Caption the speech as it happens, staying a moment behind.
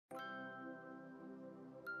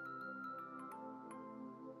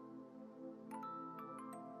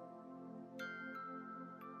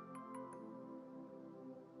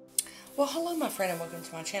Well, hello my friend and welcome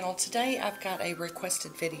to my channel. Today I've got a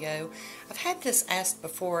requested video. I've had this asked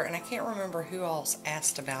before and I can't remember who else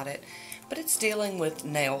asked about it, but it's dealing with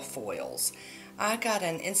nail foils. I got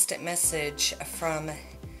an instant message from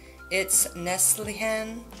It's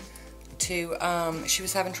Neslihan to, she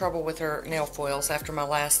was having trouble with her nail foils. After my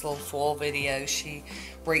last little foil video, she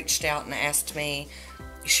reached out and asked me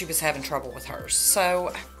she was having trouble with hers. So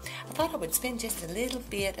I thought I would spend just a little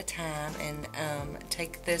bit of time and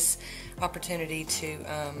take this opportunity to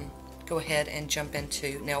go ahead and jump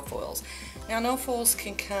into nail foils. Now, nail foils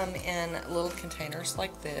can come in little containers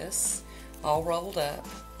like this, all rolled up,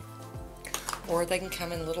 or they can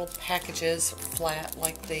come in little packages flat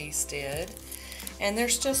like these did. And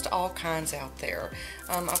there's just all kinds out there.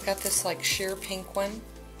 I've got this like sheer pink one,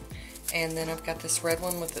 and then I've got this red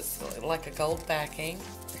one with this like a gold backing,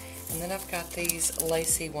 and then I've got these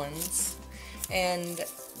lacy ones and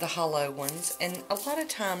the hollow ones. And a lot of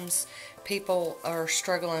times people are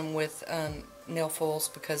struggling with nail foils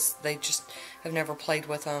because they just have never played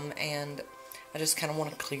with them, and I just kind of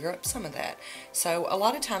want to clear up some of that. So a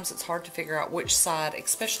lot of times it's hard to figure out which side,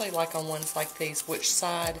 especially like on ones like these, which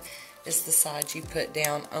side is the side you put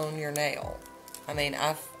down on your nail. I mean,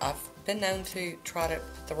 I've been known to try to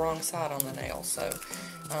put the wrong side on the nail, so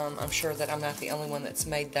I'm sure that I'm not the only one that's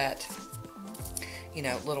made that, you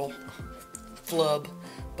know, little flub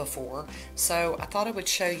before. So I thought I would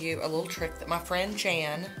show you a little trick that my friend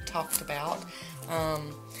Jan talked about.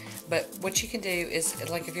 But what you can do is,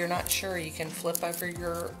 like, if you're not sure, you can flip over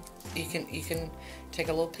your, you can take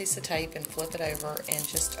a little piece of tape and flip it over, and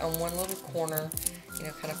just on one little corner, you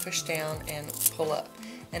know, kind of push down and pull up.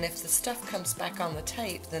 And if the stuff comes back on the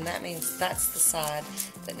tape, then that means that's the side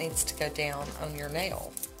that needs to go down on your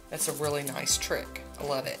nail. That's a really nice trick. I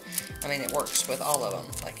love it. I mean, it works with all of them.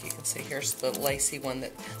 Like you can see, here's the lacy one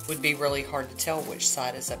that would be really hard to tell which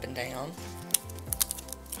side is up and down.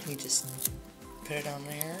 You just put it on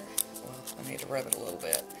there. Well, I need to rub it a little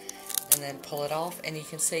bit. And then pull it off, and you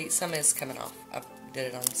can see some is coming off. I did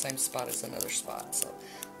it on the same spot as another spot. So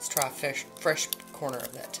let's try a fresh corner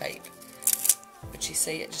of that tape. But you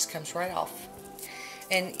see, it just comes right off.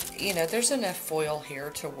 And, you know, there's enough foil here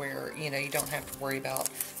to where, you know, you don't have to worry about,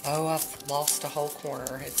 oh, I've lost a whole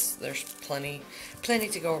corner. There's plenty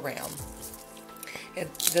to go around. And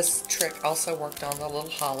this trick also worked on the little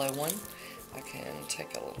hollow one. I can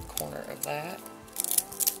take a little corner of that.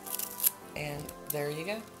 And there you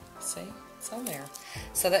go. See? It's on there.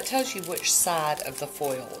 So that tells you which side of the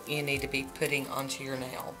foil you need to be putting onto your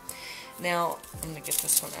nail. Now, I'm going to get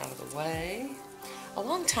this one out of the way. A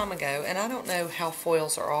long time ago, and I don't know how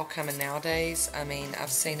foils are all coming nowadays. I mean, I've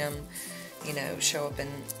seen them, you know, show up in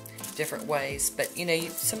different ways. But, you know,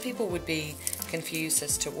 some people would be confused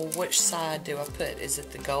as to, well, which side do I put? Is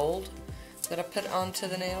it the gold that I put onto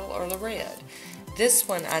the nail or the red? This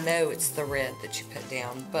one, I know it's the red that you put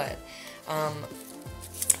down, but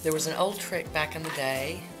there was an old trick back in the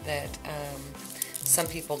day that some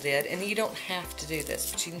people did, and you don't have to do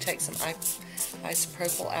this, but you can take some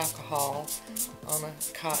isopropyl alcohol on a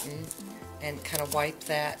cotton and kind of wipe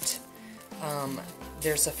that.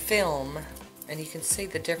 There's a film, and you can see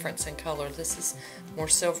the difference in color. This is more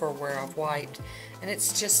silver where I've wiped, and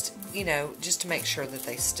it's just, you know, just to make sure that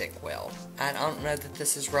they stick well. I don't know that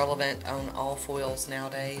this is relevant on all foils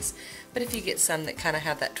nowadays, but if you get some that kind of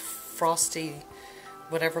have that frosty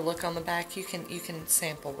whatever look on the back, you can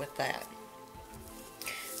sample with that.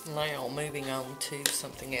 Now, moving on to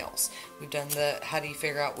something else. We've done the how do you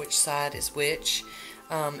figure out which side is which.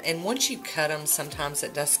 And once you cut them, sometimes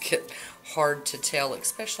it does get hard to tell,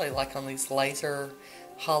 especially like on these laser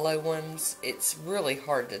hollow ones. It's really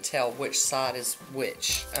hard to tell which side is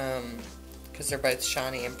which because they're both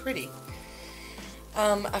shiny and pretty.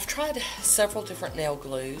 I've tried several different nail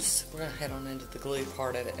glues. We're going to head on into the glue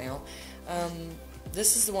part of it now.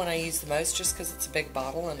 This is the one I use the most just because it's a big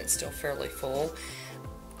bottle and it's still fairly full.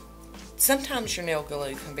 Sometimes your nail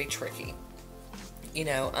glue can be tricky. You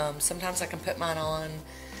know, sometimes I can put mine on,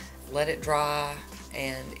 let it dry,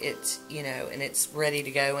 and it's, you know, and it's ready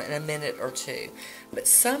to go in a minute or two. But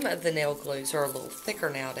some of the nail glues are a little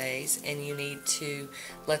thicker nowadays, and you need to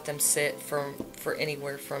let them sit for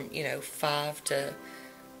anywhere from, you know, 5 to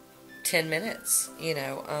 10 minutes. You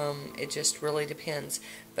know, it just really depends.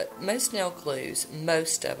 But most nail glues,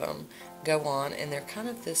 most of them, go on, and they're kind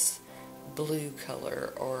of this blue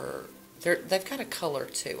color, or they've got a color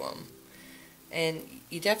to them. And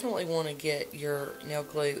you definitely want to get your nail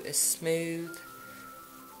glue as smooth,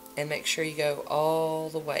 and make sure you go all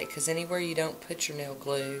the way, because anywhere you don't put your nail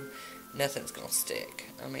glue, nothing's going to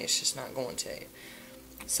stick. I mean, it's just not going to.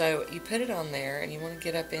 So you put it on there, and you want to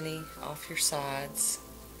get up any off your sides,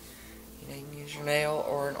 You know, you can use your nail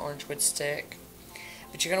or an orange wood stick.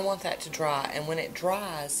 But you're going to want that to dry, and when it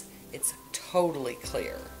dries, it's totally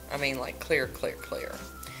clear. I mean, like clear, clear, clear.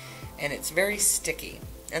 And it's very sticky,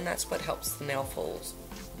 and that's what helps the nail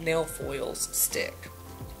foils stick.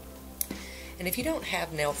 And if you don't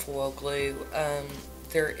have nail foil glue,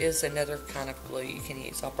 there is another kind of glue you can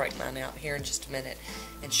use. I'll break mine out here in just a minute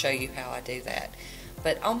and show you how I do that.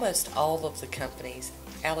 But almost all of the companies,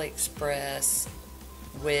 AliExpress,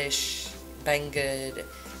 Wish, Banggood,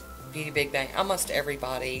 Beauty Big Bang, almost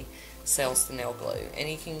everybody sells the nail glue, and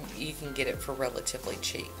you can get it for relatively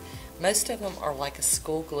cheap. Most of them are like a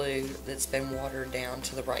school glue that's been watered down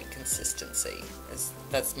to the right consistency.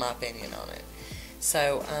 That's my opinion on it.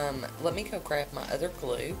 So let me go grab my other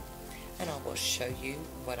glue, and I will show you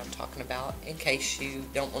what I'm talking about in case you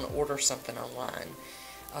don't want to order something online.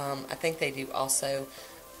 I think they do also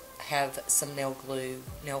have some nail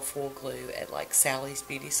foil glue at like Sally's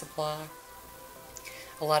Beauty Supply.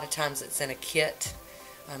 A lot of times it's in a kit.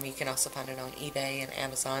 You can also find it on eBay and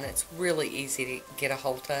Amazon. It's really easy to get a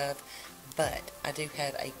hold of, but I do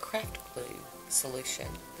have a craft glue solution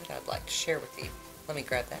that I'd like to share with you. Let me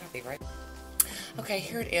grab that. I'll be right back. Okay,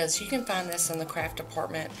 here it is. You can find this in the craft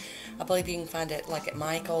department. I believe you can find it like at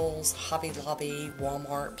Michael's, Hobby Lobby,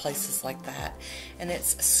 Walmart, places like that. And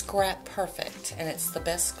it's scrap perfect, and it's the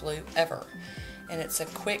best glue ever. And it's a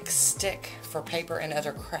quick stick for paper and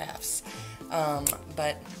other crafts.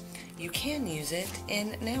 But you can use it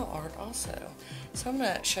in nail art also. So I'm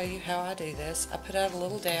going to show you how I do this. I put out a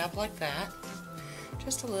little dab like that,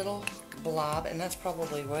 just a little blob, and that's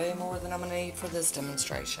probably way more than I'm going to need for this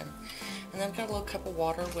demonstration. And I've got a little cup of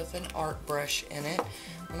water with an art brush in it,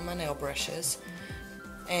 one of my nail brushes,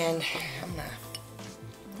 and I'm going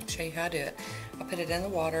to show you how I do it. I put it in the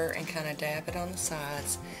water and kind of dab it on the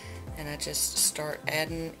sides, and I just start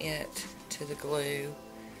adding it to the glue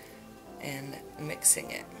and mixing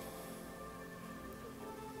it.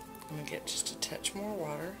 I'm going to get just a touch more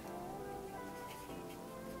water.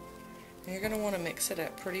 And you're going to want to mix it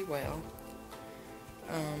up pretty well.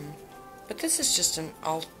 But this is just an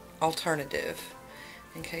alternative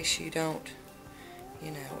in case you don't,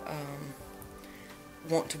 you know,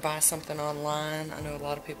 want to buy something online. I know a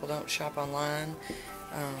lot of people don't shop online.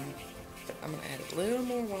 But I'm going to add a little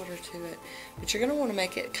more water to it. But you're going to want to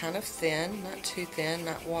make it kind of thin, not too thin,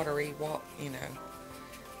 not watery,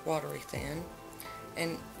 watery thin.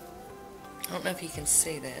 And I don't know if you can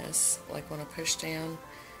see this, like when I push down,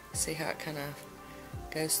 see how it kind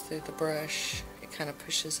of goes through the brush, it kind of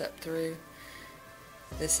pushes up through.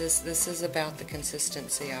 This is about the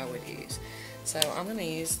consistency I would use. So I'm going to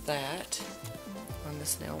use that on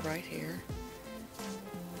this nail right here.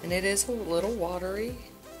 And it is a little watery,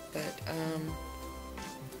 but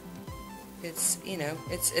it's, you know,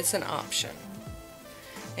 it's an option.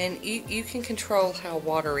 And you can control how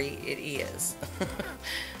watery it is,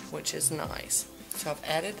 which is nice. So I've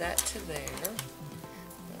added that to there.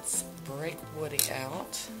 Let's break Woody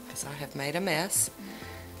out, because I have made a mess.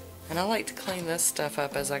 And I like to clean this stuff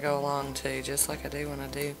up as I go along too, just like I do when I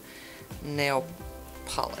do nail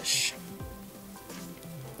polish.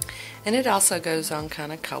 And it also goes on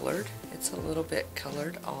kind of colored. It's a little bit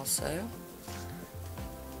colored also.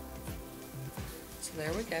 So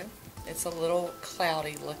there we go. It's a little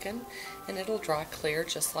cloudy looking, and it'll dry clear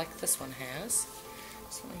just like this one has.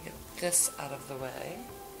 So let me get this out of the way.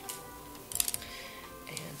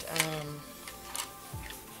 And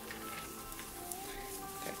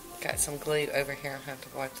got some glue over here. I'll have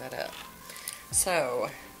to wipe that up. So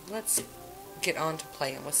let's get on to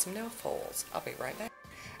playing with some nail foils. I'll be right back.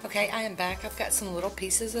 Okay, I am back. I've got some little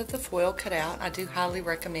pieces of the foil cut out. I do highly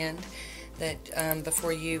recommend that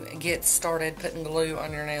before you get started putting glue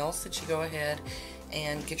on your nails, that you go ahead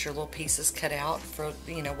and get your little pieces cut out for,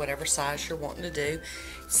 you know, whatever size you're wanting to do.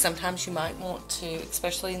 Sometimes you might want to,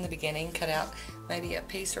 especially in the beginning, cut out maybe a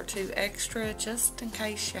piece or two extra just in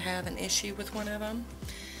case you have an issue with one of them.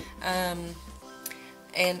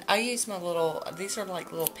 And I use my little, these are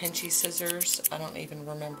like little pinchy scissors. I don't even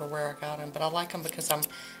remember where I got them, but I like them because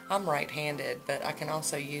I'm right-handed, but I can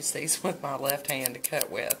also use these with my left hand to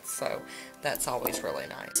cut with, so that's always really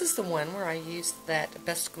nice. This is the one where I used that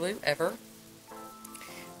Best Glue Ever,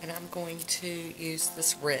 and I'm going to use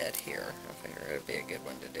this red here. I figure it would be a good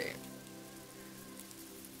one to do.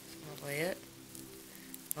 So I'll lay it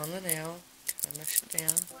on the nail, kind of mush it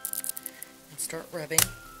down, and start rubbing.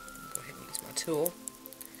 I'll go ahead and use my tool.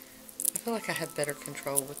 I feel like I have better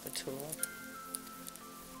control with the tool.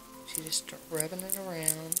 So you just start rubbing it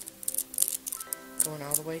around, going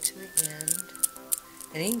all the way to the end.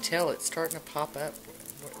 And you can tell it's starting to pop up.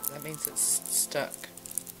 That means it's stuck.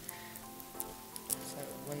 So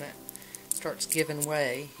when that starts giving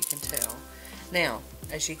way, you can tell. Now,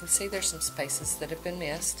 as you can see, there's some spaces that have been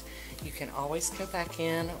missed. You can always go back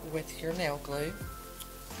in with your nail glue.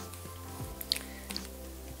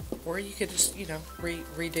 Or you could just, you know,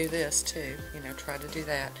 redo this too. You know, try to do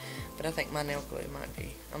that. But I think my nail glue might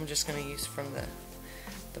be, I'm just going to use from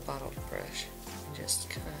the bottled brush. And just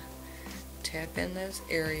kind of tap in those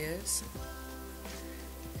areas.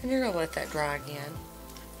 And you're going to let that dry again.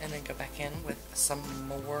 And then go back in with some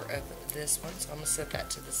more of this one. So I'm going to set that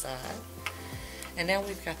to the side. And now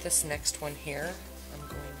we've got this next one here. I'm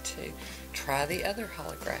going to try the other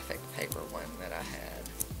holographic paper one that I had.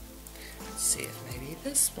 Let's see if maybe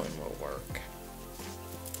this one will work.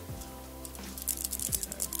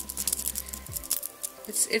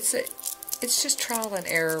 So, it's just trial and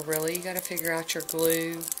error, really. You got to figure out your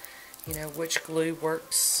glue, you know, which glue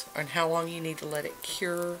works and how long you need to let it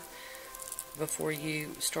cure before you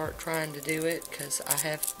start trying to do it, because I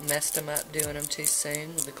have messed them up doing them too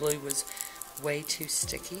soon. The glue was way too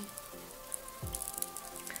sticky.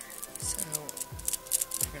 So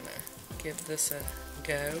we're going to give this a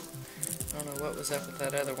go. I don't know what was up with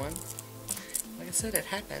that other one. Like I said, it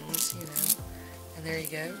happens, you know. And there you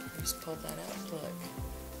go. I just pulled that out. Look.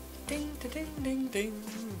 Ding, da, ding, ding, ding.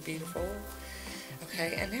 Beautiful.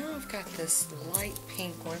 Okay, and now I've got this light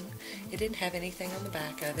pink one. It didn't have anything on the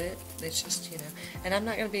back of it. It's just, you know, and I'm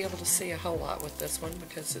not going to be able to see a whole lot with this one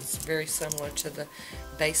because it's very similar to the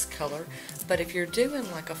base color. But if you're doing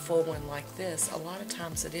like a full one like this, a lot of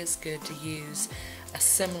times it is good to use a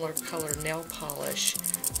similar color nail polish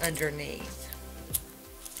underneath.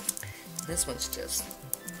 This one's just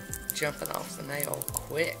jumping off the nail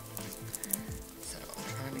quick. So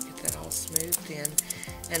I'm trying to get that all smoothed in.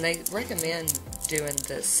 And they recommend doing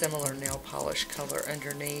the similar nail polish color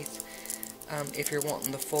underneath if you're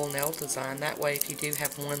wanting the full nail design. That way, if you do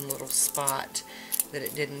have one little spot that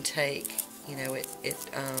it didn't take, you know,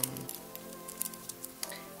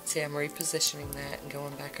 see, I'm repositioning that and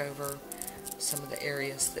going back over some of the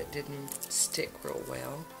areas that didn't stick real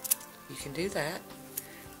well. You can do that.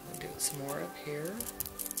 I'll do it some more up here.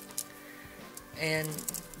 And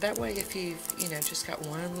that way, if you've, you know, just got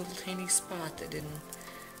one little teeny spot that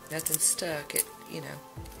nothing stuck, it, you know,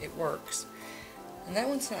 it works. And that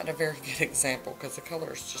one's not a very good example because the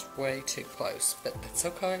color is just way too close, but that's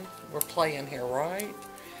okay. We're playing here, right?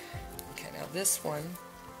 Okay, now this one,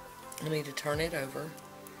 I need to turn it over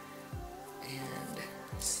and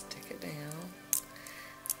stick it down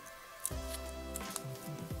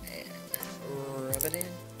and rub it in.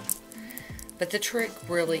 But the trick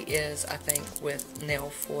really is, I think, with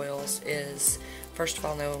nail foils is, first of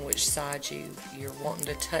all, knowing which side you're wanting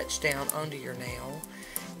to touch down onto your nail,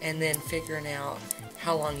 and then figuring out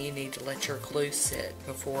how long you need to let your glue sit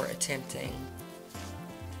before attempting,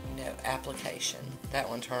 you know, application. That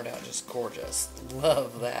one turned out just gorgeous.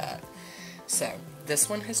 Love that. So, this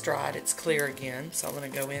one has dried. It's clear again, so I'm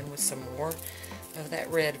going to go in with some more of that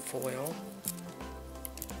red foil.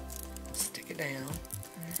 Stick it down.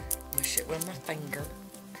 Mush it with my finger,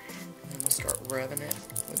 and I'm going to start rubbing it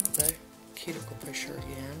with the cuticle pusher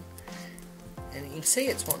again. And you can see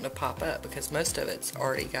it's wanting to pop up because most of it's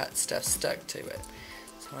already got stuff stuck to it.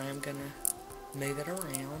 So I am going to move it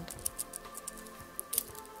around.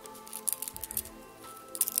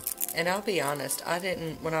 And I'll be honest, I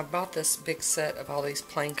didn't, when I bought this big set of all these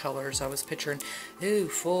plain colors, I was picturing, ooh,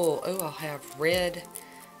 full, ooh, I'll have red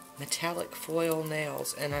metallic foil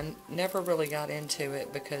nails, and I never really got into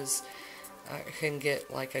it because I couldn't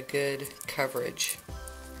get like a good coverage.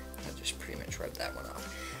 I just pretty much rubbed that one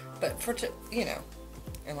off. But for, you know,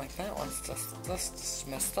 and like that one's just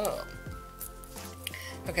messed up.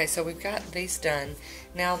 Okay, so we've got these done.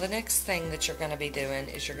 Now the next thing that you're going to be doing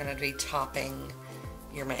is you're going to be topping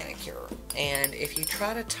your manicure. And if you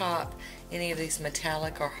try to top any of these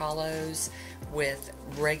metallic or hollows with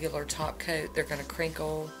regular top coat, they're going to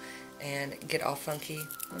crinkle and get all funky.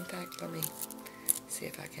 In fact, let me see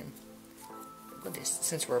if I can,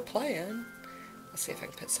 since we're playing, let's see if I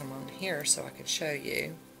can put some on here so I can show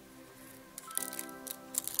you.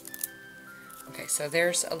 Okay, so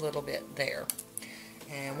there's a little bit there.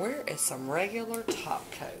 And where is some regular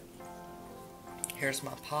top coat? Here's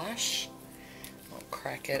my Poshe. I'll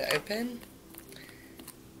crack it open.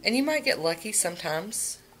 And you might get lucky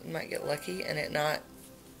sometimes. You might get lucky and it not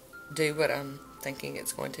do what I'm thinking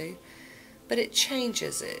it's going to. But it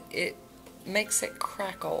changes it. It makes it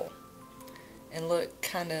crackle and look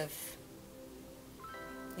kind of,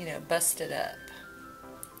 you know, busted up.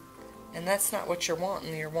 And that's not what you're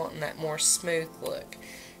wanting. You're wanting that more smooth look.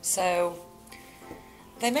 So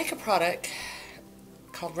they make a product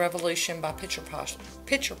called Revolution by Picture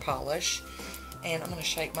Polish, and I'm going to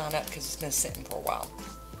shake mine up because it's been sitting for a while.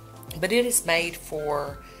 But it is made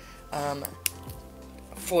for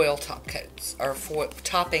foil top coats, or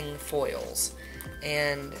topping foils.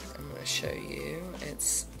 And I'm going to show you,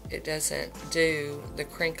 it doesn't do the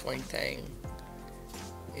crinkling thing.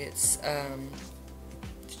 It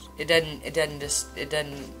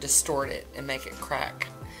doesn't distort it and make it crack.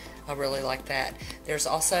 I really like that. There's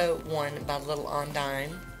also one by Little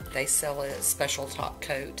Ondine. They sell a special top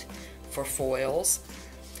coat for foils.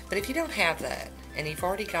 But if you don't have that, and you've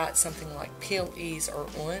already got something like Peeleze or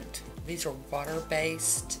Lint, these are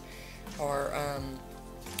water-based, or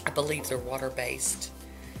I believe they're water-based,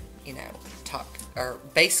 you know, top or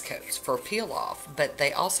base coats for peel off. But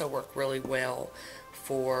they also work really well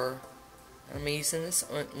for, I'm using this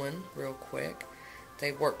one real quick.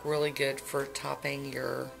 They work really good for topping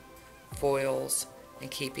your foils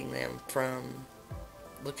and keeping them from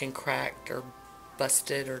looking cracked or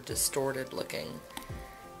busted or distorted looking.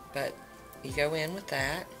 But you go in with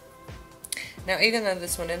that. Now, even though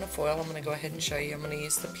this one isn't a foil, I'm going to go ahead and show you. I'm going to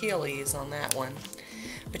use the Peeleze on that one.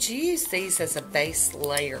 But you use these as a base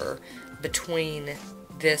layer between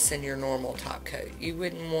this and your normal top coat. You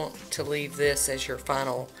wouldn't want to leave this as your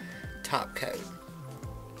final top coat.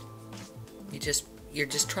 You're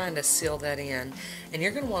just trying to seal that in, and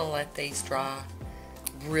you're going to want to let these dry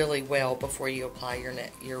really well before you apply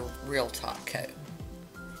your real top coat.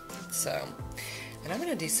 So, and I'm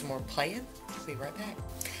going to do some more playing. I'll be right back.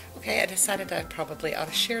 Okay, I decided I probably ought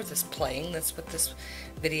to share this playing. That's what this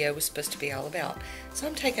video was supposed to be all about. So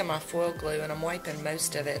I'm taking my foil glue and I'm wiping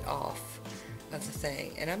most of it off of the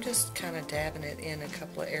thing, and I'm just kind of dabbing it in a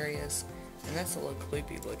couple of areas, and that's a little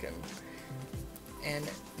gloopy looking. And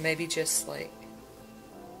maybe just like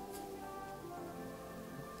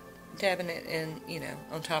dabbing it in, you know,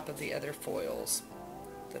 on top of the other foils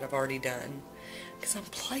that I've already done. Because I'm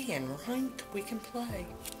playing, right? We can play.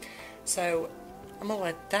 So I'm going to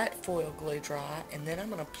let that foil glue dry, and then I'm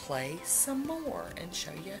going to play some more and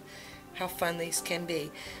show you how fun these can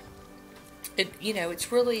be. You know,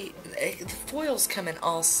 it's really, the foils come in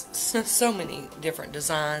all so many different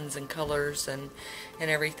designs and colors and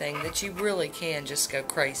everything that you really can just go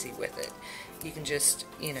crazy with it. You can just,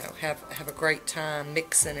 you know, have a great time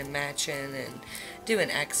mixing and matching and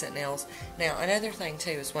doing accent nails. Now, another thing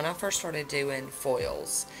too is when I first started doing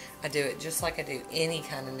foils, I do it just like I do any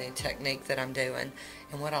kind of new technique that I'm doing.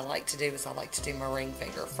 And what I like to do is I like to do my ring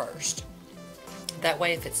finger first. That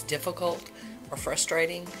way, if it's difficult or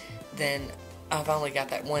frustrating, then I've only got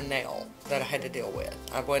that one nail that I had to deal with.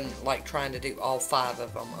 I wasn't like trying to do all 5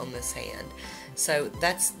 of them on this hand. So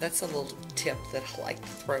that's a little tip that I like to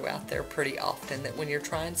throw out there pretty often, that when you're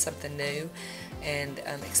trying something new, and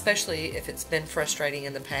especially if it's been frustrating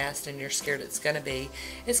in the past and you're scared it's going to be,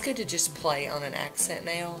 it's good to just play on an accent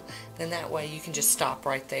nail. Then that way you can just stop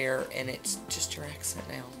right there and it's just your accent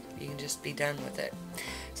nail. You can just be done with it.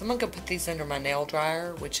 So I'm going to go put these under my nail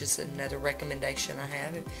dryer, which is another recommendation I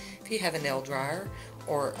have. If you have a nail dryer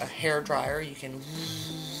or a hair dryer, you can,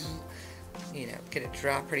 you know, get it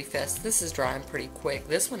dry pretty fast. This is drying pretty quick.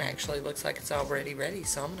 This one actually looks like it's already ready,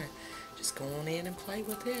 so I'm going to just go on in and play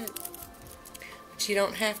with it. But you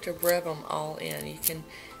don't have to rub them all in. You can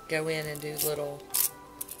go in and do little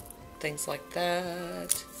things like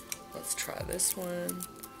that. Let's try this one.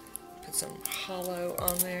 Put some hollow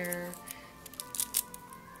on there.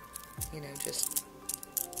 You know, just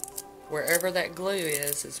wherever that glue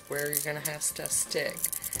is where you're going to have stuff stick.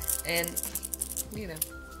 And, you know,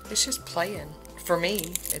 it's just playing. For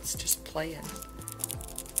me, it's just playing.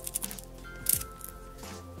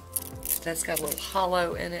 That's got a little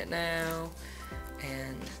hollow in it now.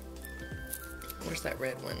 And where's that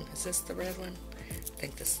red one? Is this the red one? I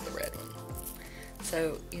think this is the red one.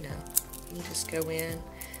 So, you know, you can just go in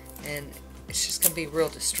and it's just going to be real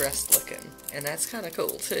distressed looking. And that's kind of cool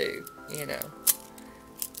too, you know.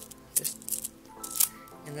 Just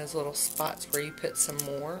in those little spots where you put some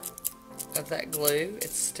more of that glue,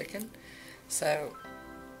 it's sticking. So,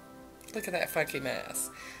 look at that funky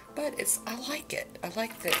mess. But I like it. I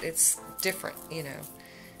like that it's different, you know.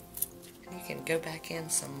 You can go back in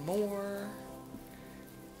some more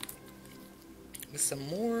with some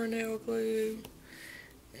more nail glue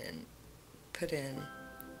and put in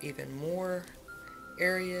even more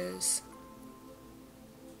areas.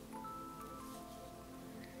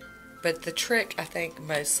 But the trick, I think,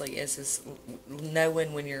 mostly is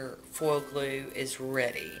knowing when your foil glue is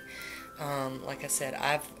ready. Like I said,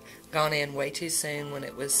 I've gone in way too soon when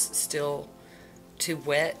it was still too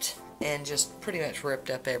wet and just pretty much ripped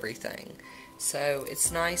up everything. So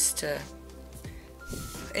it's nice to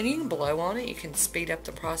and you can blow on it. You can speed up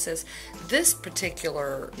the process. This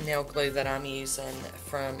particular nail glue that I'm using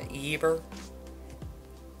from GERmanikure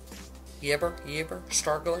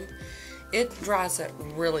Star Glue, it dries up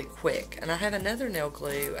really quick. And I have another nail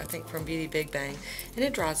glue, I think from Beauty Big Bang, and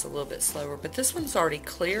it dries a little bit slower. But this one's already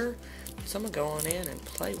clear, so I'm going to go on in and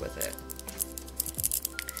play with it.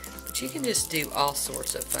 But you can just do all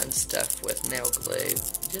sorts of fun stuff with nail glue.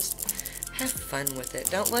 Just have fun with it.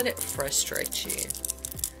 Don't let it frustrate you.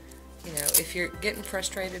 You know, if you're getting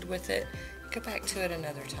frustrated with it, go back to it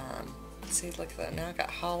another time. See, look at that. Now I got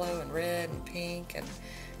hollow and red and pink and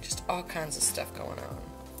just all kinds of stuff going on.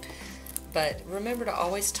 But remember to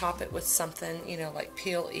always top it with something, you know, like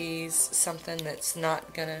Peeleze, something that's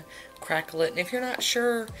not going to crackle it. And if you're not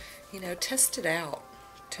sure, you know, test it out.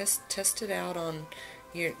 Test it out on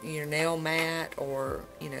your nail mat or,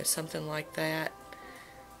 you know, something like that.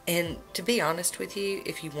 And to be honest with you,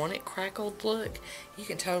 if you want it crackled look, you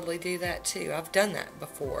can totally do that too. I've done that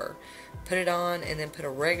before. Put it on and then put a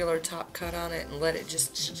regular top coat on it and let it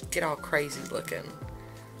just get all crazy looking.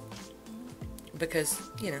 Because,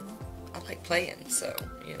 you know, I like playing, so,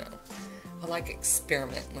 you know, I like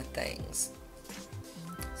experimenting with things.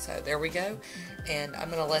 So there we go. And I'm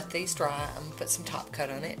going to let these dry. I'm going to put some top coat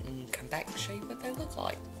on it and come back and show you what they look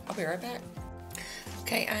like. I'll be right back.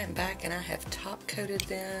 Okay, I am back and I have top coated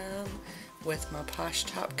them with my Poshe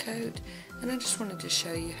top coat, and I just wanted to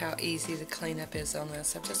show you how easy the cleanup is on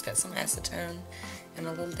this. I've just got some acetone and a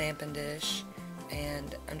little damping dish,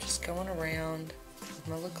 and I'm just going around with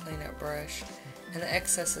my little cleanup brush, and the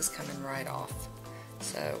excess is coming right off.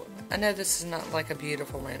 So I know this is not like a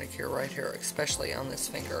beautiful manicure right here, especially on this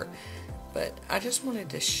finger, but I just wanted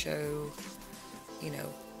to show, you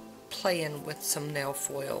know, playing with some nail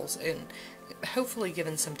foils and hopefully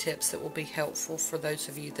giving some tips that will be helpful for those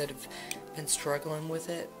of you that have been struggling with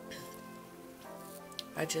it.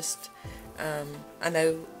 I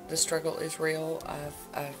know the struggle is real.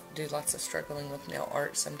 I do lots of struggling with nail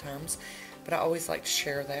art sometimes, but I always like to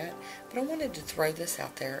share that. But I wanted to throw this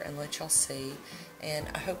out there and let y'all see, and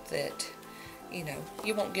I hope that, you know,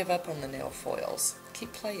 you won't give up on the nail foils.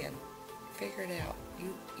 Keep playing. Figure it out.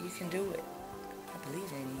 You can do it. I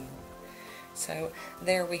believe in you. So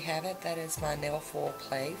there we have it. That is my nail foil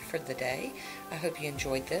play for the day. I hope you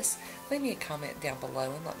enjoyed this. Leave me a comment down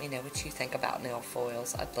below and let me know what you think about nail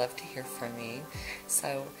foils. I'd love to hear from you.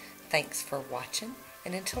 So thanks for watching,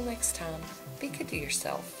 and until next time, be good to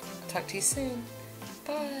yourself. I'll talk to you soon.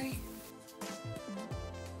 Bye.